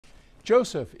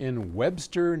Joseph in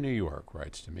Webster, New York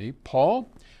writes to me, Paul,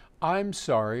 I'm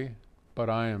sorry, but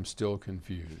I am still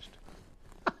confused.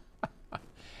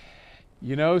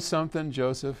 You know something,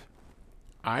 Joseph?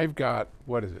 I've got,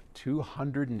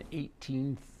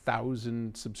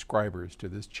 218,000 subscribers to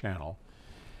this channel.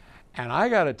 And I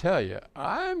got to tell you,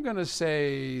 I'm going to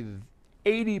say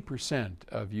 80%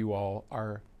 of you all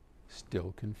are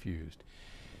still confused.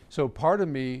 So part of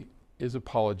me is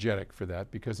apologetic for that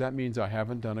because that means I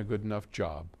haven't done a good enough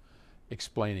job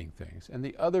explaining things. And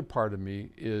the other part of me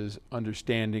is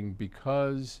understanding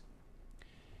because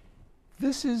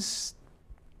this is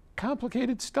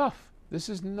complicated stuff. This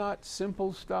is not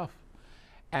simple stuff.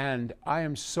 And I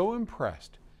am so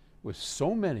impressed with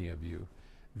so many of you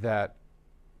that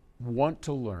want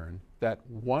to learn, that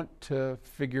want to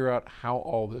figure out how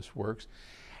all this works,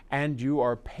 and you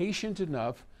are patient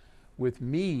enough with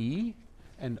me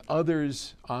and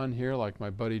others on here, like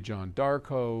my buddy John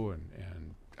Darko,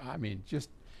 and I mean, just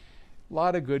a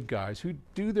lot of good guys who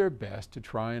do their best to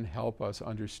try and help us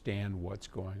understand what's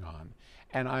going on.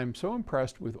 And I'm so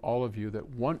impressed with all of you that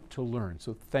want to learn,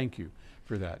 so thank you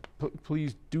for that.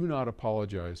 Please do not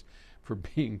apologize for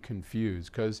being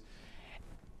confused, because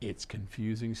it's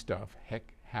confusing stuff.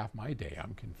 Heck, half my day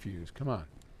I'm confused. Come on.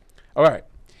 All right.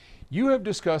 You have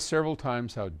discussed several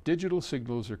times how digital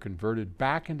signals are converted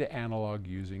back into analog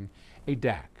using a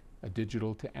DAC, a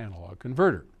digital to analog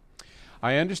converter.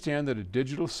 I understand that a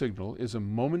digital signal is a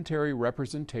momentary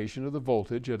representation of the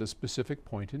voltage at a specific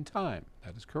point in time.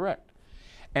 That is correct.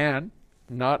 And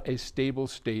not a stable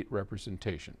state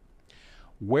representation.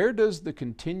 Where does the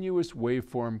continuous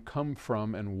waveform come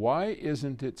from, and why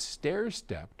isn't it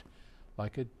stair-stepped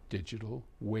like a digital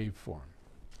waveform?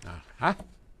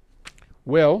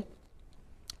 Well,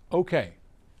 okay,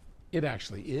 it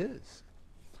actually is.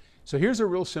 So here's a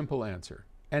real simple answer.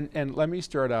 And let me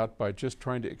start out by just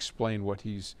trying to explain what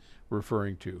he's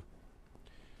referring to.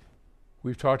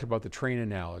 We've talked about the train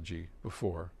analogy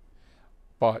before,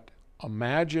 but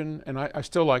imagine, and I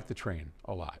still like the train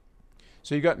a lot.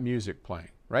 So you got music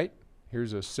playing, right?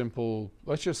 Here's a simple,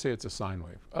 let's just say it's a sine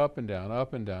wave, up and down,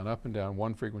 up and down, up and down,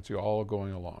 one frequency all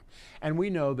going along. And we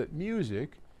know that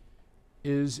music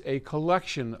is a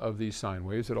collection of these sine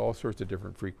waves at all sorts of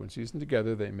different frequencies, and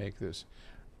together they make this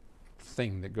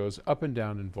thing that goes up and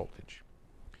down in voltage.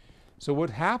 So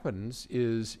what happens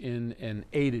is in an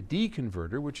A to D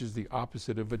converter, which is the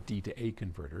opposite of a D to A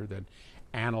converter, that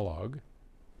analog,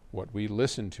 what we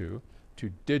listen to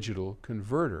digital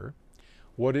converter,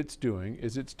 what it's doing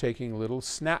is it's taking little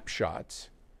snapshots,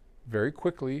 very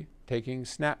quickly taking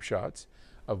snapshots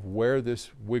of where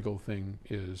this wiggle thing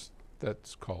is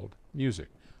that's called music.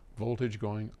 Voltage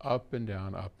going up and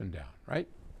down, right?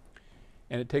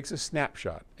 And it takes a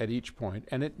snapshot at each point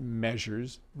and it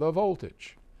measures the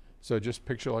voltage. So just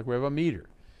picture like we have a meter.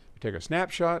 We take a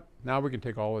snapshot, now we can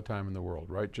take all the time in the world,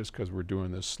 right? Just because we're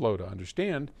doing this slow to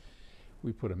understand,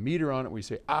 we put a meter on it, we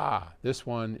say, this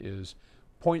one is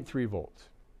 0.3 volts.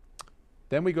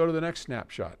 Then we go to the next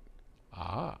snapshot.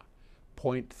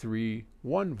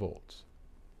 0.31 volts.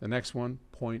 The next one,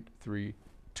 0.32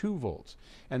 volts.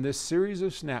 And this series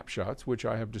of snapshots, which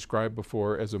I have described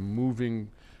before as a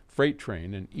moving freight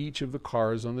train, and each of the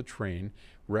cars on the train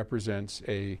represents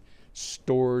a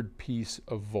stored piece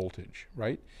of voltage,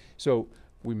 right? So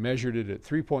we measured it at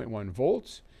 3.1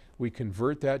 volts. We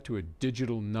convert that to a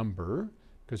digital number,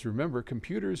 because remember,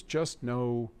 computers just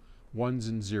know ones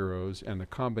and zeros, and the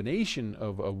combination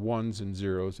of ones and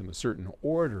zeros in a certain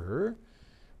order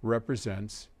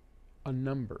represents a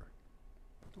number,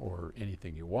 or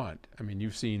anything you want. I mean,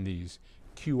 you've seen these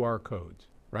QR codes,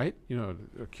 right? You know what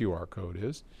a QR code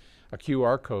is. A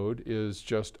QR code is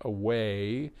just a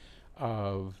way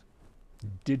of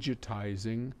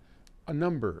digitizing a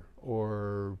number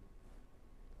or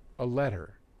a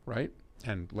letter, right?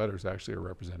 And letters actually are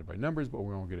represented by numbers, but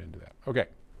we won't get into that. Okay.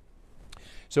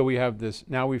 So we have this,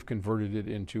 now we've converted it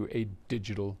into a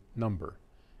digital number.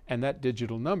 And that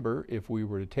digital number, if we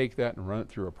were to take that and run it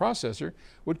through a processor,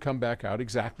 would come back out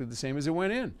exactly the same as it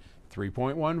went in,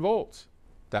 3.1 volts.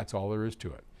 That's all there is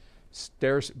to it.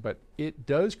 But it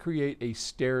does create a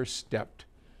stair-stepped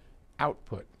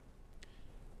output,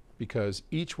 because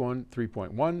each one,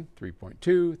 3.1,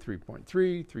 3.2,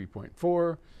 3.3,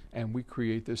 3.4, and we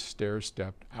create this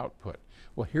stair-stepped output.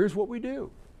 Well, here's what we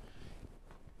do.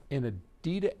 In a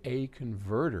D to A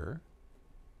converter,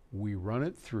 we run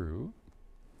it through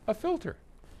a filter.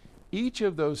 Each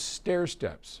of those stair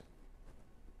steps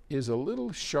is a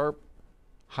little sharp,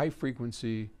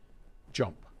 high-frequency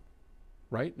jump.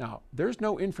 Right? Now, there's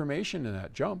no information in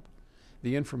that jump.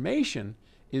 The information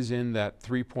is in that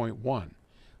 3.1.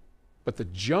 But the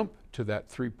jump to that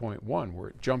 3.1, where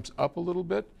it jumps up a little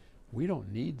bit, we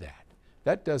don't need that.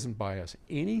 That doesn't buy us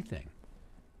anything,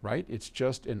 right? It's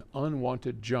just an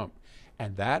unwanted jump.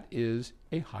 And that is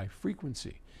a high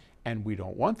frequency. And we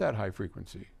don't want that high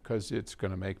frequency because it's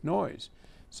going to make noise.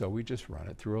 So we just run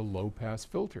it through a low-pass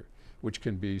filter, which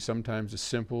can be sometimes as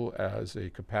simple as a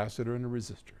capacitor and a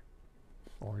resistor,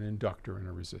 or an inductor and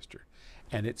a resistor.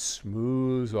 And it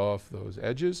smooths off those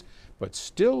edges, but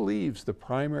still leaves the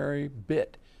primary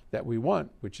bit that we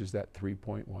want, which is that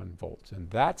 3.1 volts. And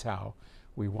that's how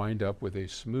we wind up with a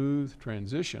smooth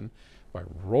transition by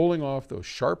rolling off those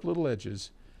sharp little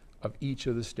edges of each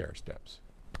of the stair steps.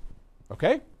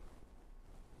 Okay?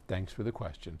 Thanks for the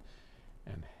question.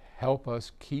 And help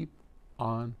us keep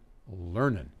on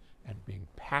learning and being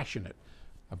passionate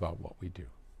about what we do.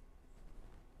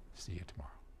 See you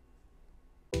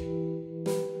tomorrow.